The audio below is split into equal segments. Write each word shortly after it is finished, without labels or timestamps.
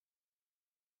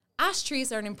Ash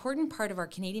trees are an important part of our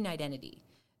Canadian identity.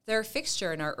 They're a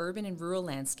fixture in our urban and rural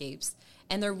landscapes,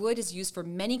 and their wood is used for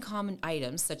many common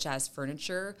items such as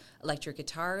furniture, electric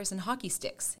guitars, and hockey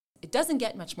sticks. It doesn't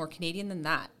get much more Canadian than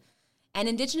that. And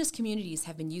Indigenous communities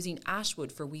have been using ash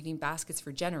wood for weaving baskets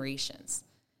for generations.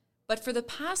 But for the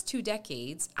past 2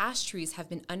 decades, ash trees have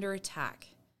been under attack.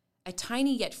 A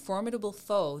tiny yet formidable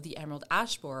foe, the emerald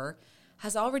ash borer,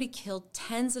 has already killed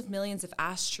tens of millions of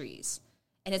ash trees,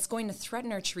 and it's going to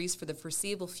threaten our trees for the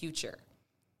foreseeable future.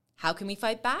 How can we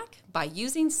fight back? By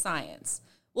using science.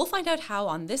 We'll find out how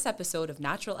on this episode of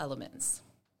Natural Elements.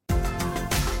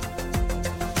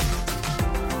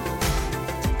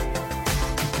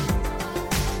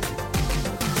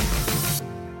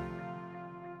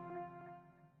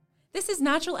 This is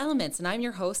Natural Elements, and I'm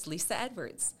your host, Lisa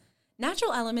Edwards.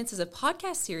 Natural Elements is a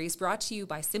podcast series brought to you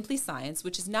by Simply Science,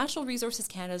 which is Natural Resources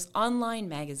Canada's online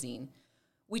magazine.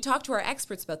 We talk to our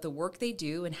experts about the work they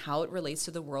do and how it relates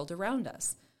to the world around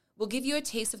us. We'll give you a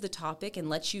taste of the topic and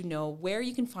let you know where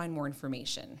you can find more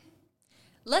information.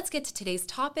 Let's get to today's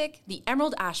topic, the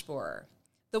emerald ash borer.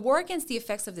 The war against the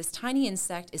effects of this tiny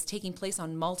insect is taking place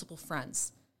on multiple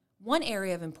fronts. One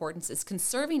area of importance is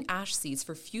conserving ash seeds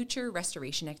for future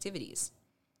restoration activities.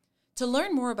 To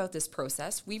learn more about this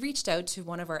process, we reached out to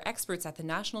one of our experts at the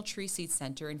National Tree Seed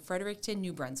Centre in Fredericton,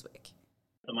 New Brunswick.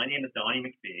 So my name is Donnie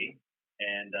McPhee,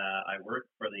 and I work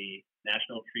for the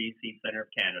National Tree Seed Centre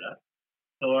of Canada.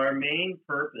 So our main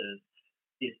purpose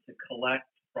is to collect,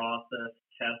 process,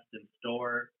 test, and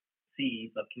store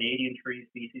seeds of Canadian tree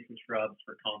species and shrubs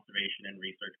for conservation and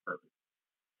research purposes.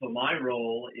 So my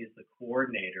role is the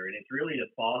coordinator, and it's really to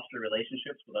foster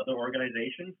relationships with other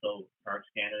organizations, so Parks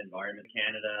Canada, Environment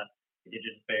Canada,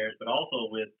 Indigenous Affairs, but also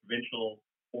with provincial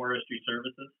forestry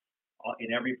services in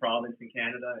every province in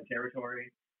Canada and territory,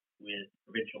 with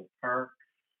provincial parks,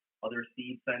 other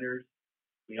seed centers.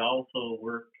 We also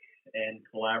work and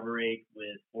collaborate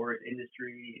with forest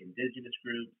industry, Indigenous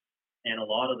groups, and a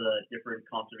lot of the different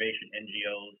conservation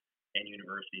NGOs and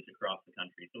universities across the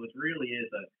country. So it really is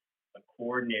a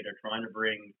coordinator trying to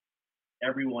bring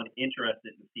everyone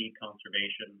interested in seed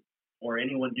conservation or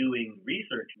anyone doing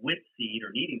research with seed or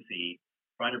needing seed,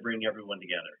 trying to bring everyone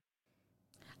together.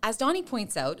 As Donnie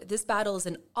points out, this battle is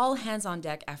an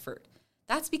all-hands-on-deck effort.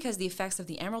 That's because the effects of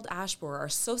the emerald ash borer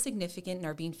are so significant and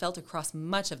are being felt across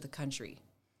much of the country.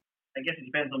 I guess it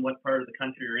depends on what part of the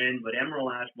country you're in, but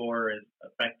emerald ash borer is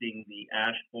affecting the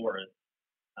ash forest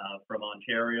from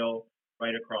Ontario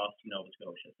right across to Nova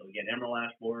Scotia. So again, emerald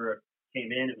ash borer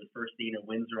came in. It was first seen in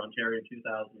Windsor, Ontario in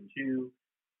 2002,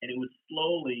 and it was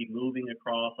slowly moving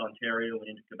across Ontario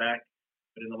and into Quebec.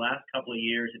 But in the last couple of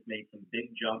years, it made some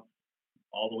big jumps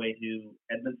all the way to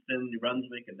Edmonton, New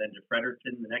Brunswick, and then to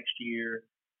Fredericton the next year,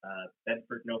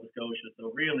 Bedford, Nova Scotia.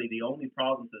 So really the only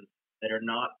provinces that are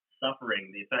not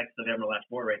suffering the effects of emerald ash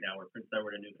borer right now are Prince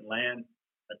Edward and Newfoundland,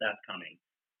 but that's coming.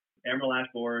 Emerald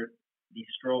ash borer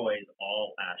destroys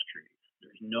all ash trees.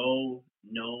 There's no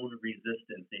known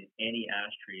resistance in any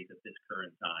ash trees at this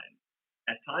current time.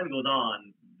 As time goes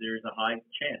on, there's a high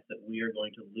chance that we are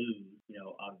going to lose,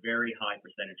 a very high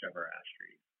percentage of our ash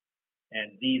trees.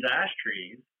 And these ash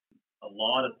trees, a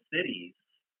lot of cities,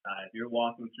 if you're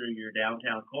walking through your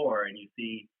downtown core and you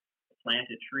see a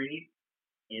planted tree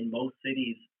in most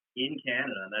cities in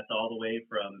Canada, and that's all the way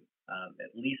from,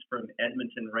 at least from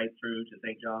Edmonton right through to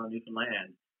St. John,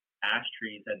 Newfoundland, ash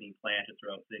trees have been planted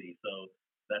throughout cities. So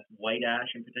that's white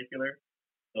ash in particular.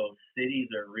 So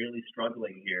cities are really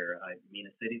struggling here. I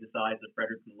mean, a city the size of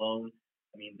Fredericton alone,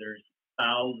 there's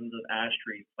thousands of ash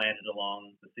trees planted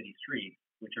along the city streets,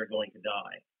 which are going to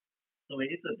die. So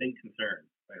it's a big concern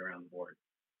right around the board.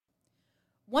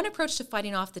 One approach to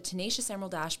fighting off the tenacious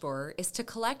emerald ash borer is to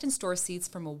collect and store seeds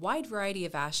from a wide variety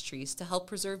of ash trees to help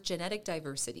preserve genetic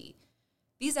diversity.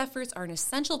 These efforts are an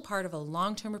essential part of a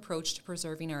long-term approach to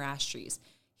preserving our ash trees.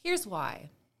 Here's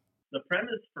why. The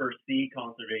premise for seed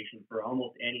conservation for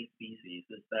almost any species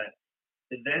is that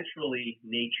eventually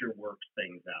nature works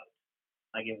things out.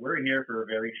 Again, we're here for a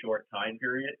very short time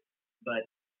period, but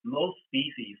most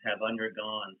species have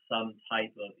undergone some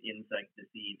type of insect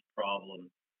disease problem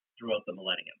throughout the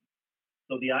millennium.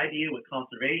 So the idea with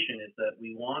conservation is that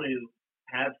we want to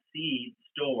have seeds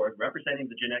stored representing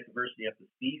the genetic diversity of the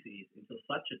species until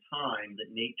such a time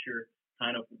that nature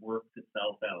kind of works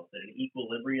itself out, that an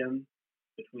equilibrium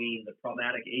between the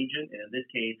problematic agent, and in this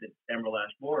case it's emerald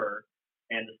ash borer,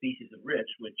 and the species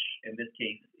enriched, which in this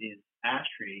case is ash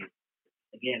trees,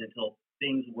 again, until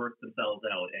things work themselves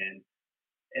out.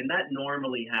 And that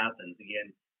normally happens.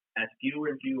 Again, as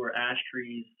fewer and fewer ash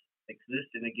trees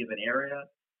exist in a given area,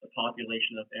 the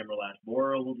population of emerald ash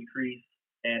borer will decrease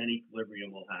and an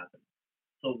equilibrium will happen.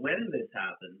 So when this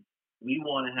happens, we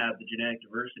want to have the genetic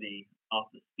diversity of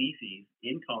the species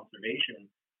in conservation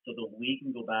so that we can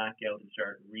go back out and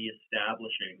start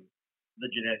reestablishing the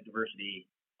genetic diversity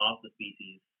of the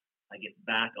species, I guess,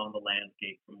 back on the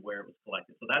landscape from where it was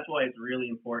collected. So that's why it's really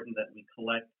important that we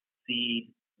collect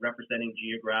seed representing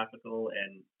geographical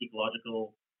and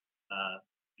ecological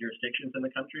jurisdictions in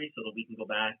the country so that we can go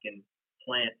back and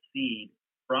plant seed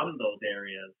from those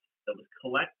areas that was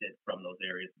collected from those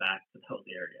areas back to those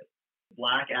areas.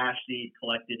 Black ash seed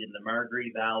collected in the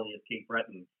Margaree Valley of Cape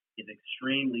Breton is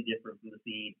extremely different from the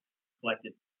seed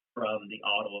collected from the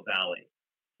Ottawa Valley.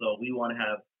 So we want to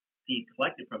have seed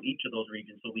collected from each of those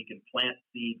regions so we can plant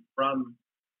seed from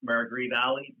Margaree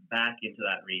Valley back into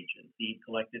that region, seed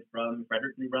collected from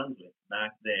Frederick, New Brunswick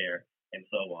back there, and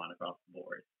so on across the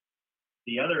board.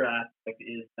 The other aspect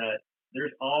is that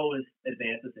there's always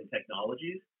advances in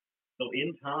technologies. So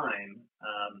in time,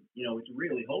 it's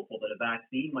really hopeful that a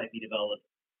vaccine might be developed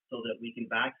so that we can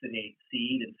vaccinate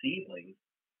seed and seedlings,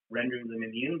 rendering them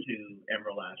immune to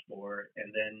emerald ash borer,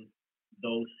 and then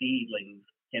those seedlings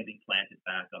can be planted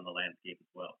back on the landscape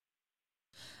as well.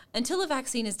 Until a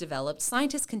vaccine is developed,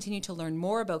 scientists continue to learn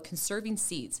more about conserving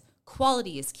seeds.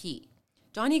 Quality is key.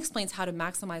 Donnie explains how to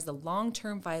maximize the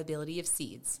long-term viability of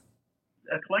seeds.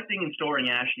 Collecting and storing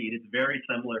ash seed is very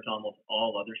similar to almost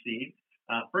all other seeds.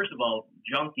 First of all,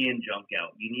 junk in, junk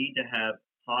out. You need to have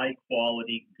high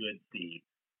quality, good seed.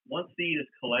 Once seed is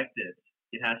collected,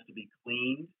 it has to be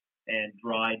cleaned and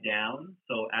dried down.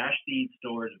 So ash seed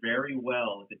stores very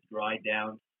well if it's dried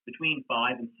down between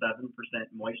 5 and 7%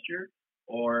 moisture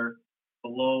or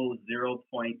below 0.25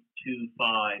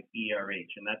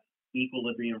 ERH, and that's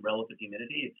equilibrium relative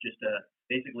humidity. It's just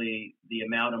basically the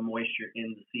amount of moisture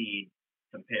in the seed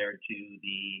compared to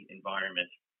the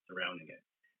environment surrounding it.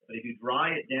 But if you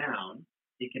dry it down,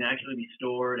 it can actually be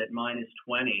stored at minus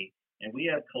 20. And we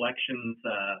have collections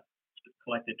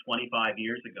collected 25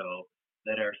 years ago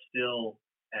that are still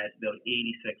at about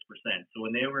 86%. So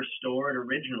when they were stored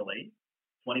originally,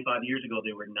 25 years ago,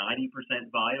 they were 90%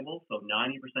 viable. So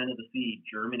 90% of the seed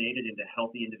germinated into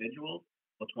healthy individuals.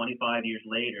 So 25 years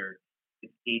later,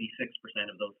 it's 86%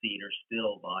 of those seed are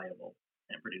still viable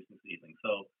and producing seedlings.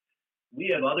 So we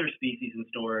have other species in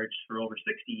storage for over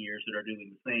 60 years that are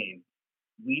doing the same.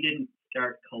 We didn't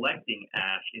start collecting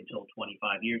ash until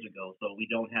 25 years ago, so we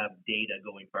don't have data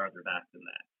going farther back than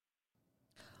that.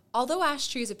 Although ash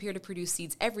trees appear to produce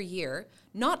seeds every year,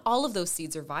 not all of those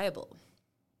seeds are viable.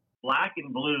 Black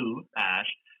and blue ash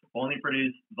only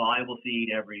produce viable seed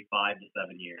every 5 to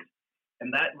 7 years.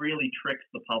 And that really tricks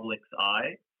the public's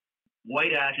eye.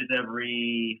 White ash is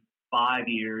every 5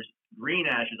 years. Green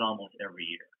ash is almost every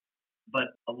year.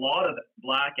 But a lot of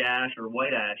black ash or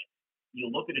white ash,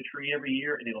 you'll look at a tree every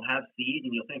year and it'll have seed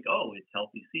and you'll think, oh, it's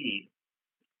healthy seed.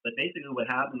 But basically what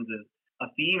happens is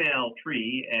a female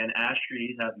tree, and ash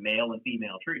trees have male and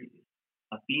female trees.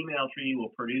 A female tree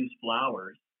will produce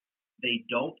flowers. They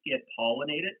don't get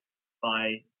pollinated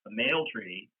by a male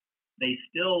tree. They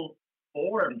still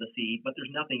form the seed, but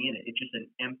there's nothing in it. It's just an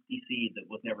empty seed that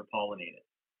was never pollinated.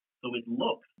 So it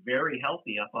looks very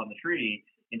healthy up on the tree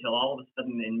until all of a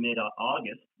sudden in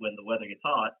mid-August, when the weather gets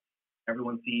hot,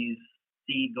 everyone sees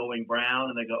seed going brown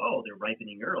and they go, oh, they're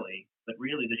ripening early. But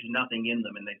really, there's nothing in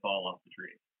them and they fall off the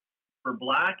tree. For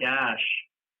black ash,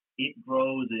 it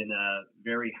grows in a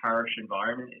very harsh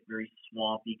environment, very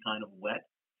swampy, kind of wet.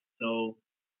 So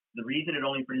the reason it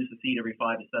only produces seed every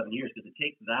 5 to 7 years is because it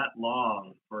takes that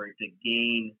long for it to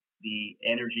gain the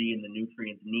energy and the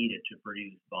nutrients needed to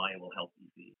produce viable, healthy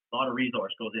seeds. A lot of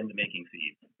resource goes into making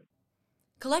seeds.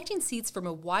 Collecting seeds from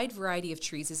a wide variety of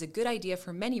trees is a good idea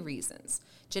for many reasons.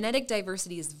 Genetic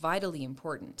diversity is vitally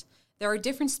important. There are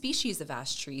different species of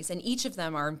ash trees, and each of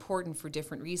them are important for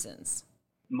different reasons.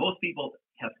 Most people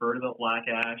have heard about black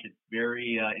ash. It's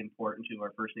very important to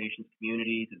our First Nations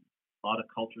communities. It's a lot of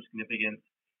cultural significance.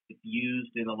 It's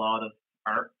used in a lot of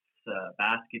arts,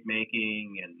 basket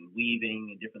making and weaving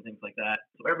and different things like that.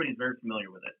 So everybody's very familiar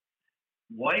with it.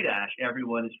 White ash,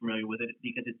 everyone is familiar with it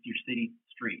because it's your city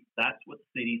street. That's what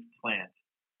cities plant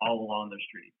all along their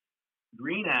streets.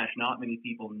 Green ash, not many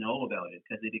people know about it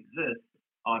because it exists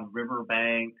on river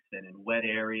banks and in wet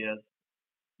areas.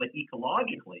 But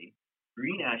ecologically,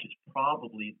 green ash is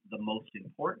probably the most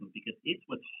important because it's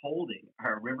what's holding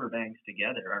our riverbanks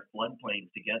together, our floodplains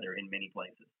together in many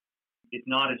places. It's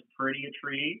not as pretty a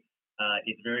tree.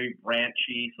 It's very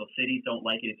branchy, so cities don't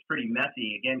like it. It's pretty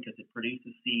messy, again, because it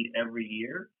produces seed every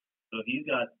year. So if you've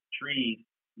got trees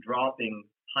dropping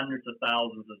hundreds of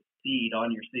thousands of seed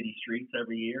on your city streets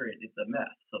every year, it's a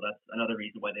mess. So that's another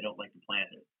reason why they don't like to plant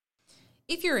it.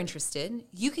 If you're interested,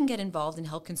 you can get involved and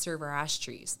help conserve our ash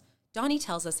trees. Donnie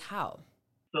tells us how.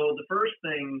 So the first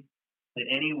thing that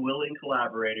any willing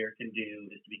collaborator can do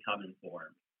is to become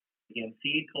informed. Again,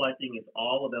 seed collecting is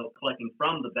all about collecting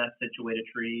from the best situated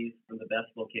trees, from the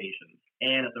best locations,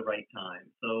 and at the right time.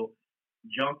 So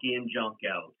junk in, junk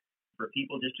out. For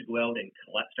people just to go out and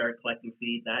start collecting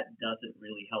seed, that doesn't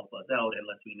really help us out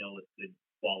unless we know it's good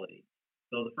quality.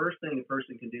 So the first thing the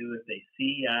person can do if they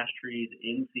see ash trees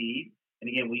in seed, and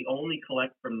again, we only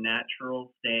collect from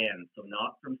natural stands, so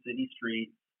not from city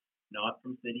streets, not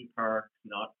from city parks,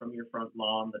 not from your front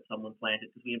lawn that someone planted,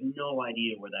 because we have no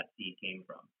idea where that seed came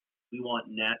from. We want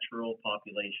natural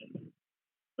populations.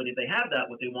 But if they have that,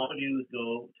 what they want to do is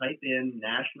go type in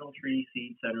National Tree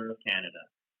Seed Center of Canada.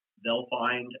 They'll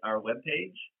find our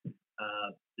webpage.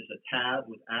 There's a tab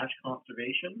with ash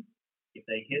conservation. If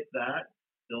they hit that,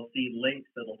 they'll see links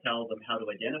that'll tell them how to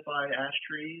identify ash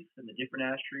trees and the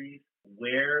different ash trees,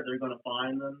 where they're going to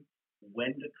find them,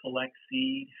 when to collect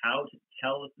seed, how to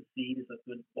tell if the seed is of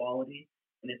good quality.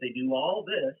 And if they do all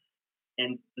this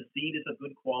and the seed is of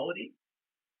good quality,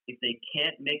 if they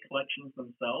can't make collections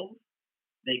themselves,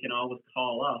 they can always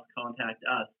contact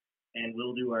us, and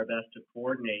we'll do our best to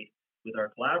coordinate with our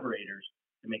collaborators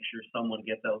to make sure someone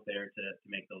gets out there to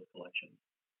make those collections.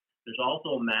 There's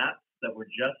also maps that were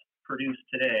just produced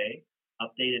today,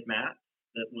 updated maps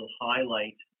that will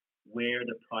highlight where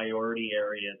the priority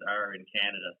areas are in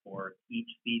Canada for each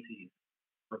species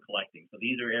for collecting. So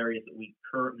these are areas that we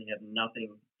currently have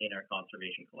nothing in our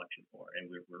conservation collection for, and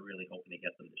we're really hoping to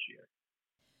get them this year.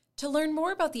 To learn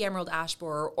more about the emerald ash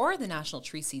borer or the National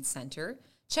Tree Seed Center,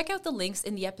 check out the links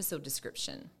in the episode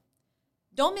description.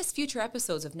 Don't miss future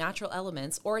episodes of Natural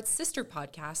Elements or its sister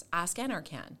podcast, Ask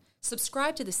Anarchan.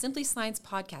 Subscribe to the Simply Science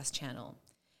podcast channel.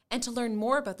 And to learn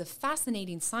more about the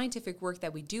fascinating scientific work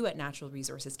that we do at Natural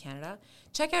Resources Canada,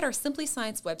 check out our Simply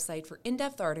Science website for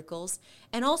in-depth articles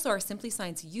and also our Simply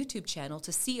Science YouTube channel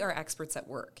to see our experts at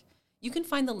work. You can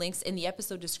find the links in the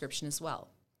episode description as well.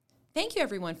 Thank you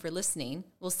everyone for listening.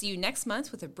 We'll see you next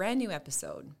month with a brand new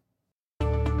episode.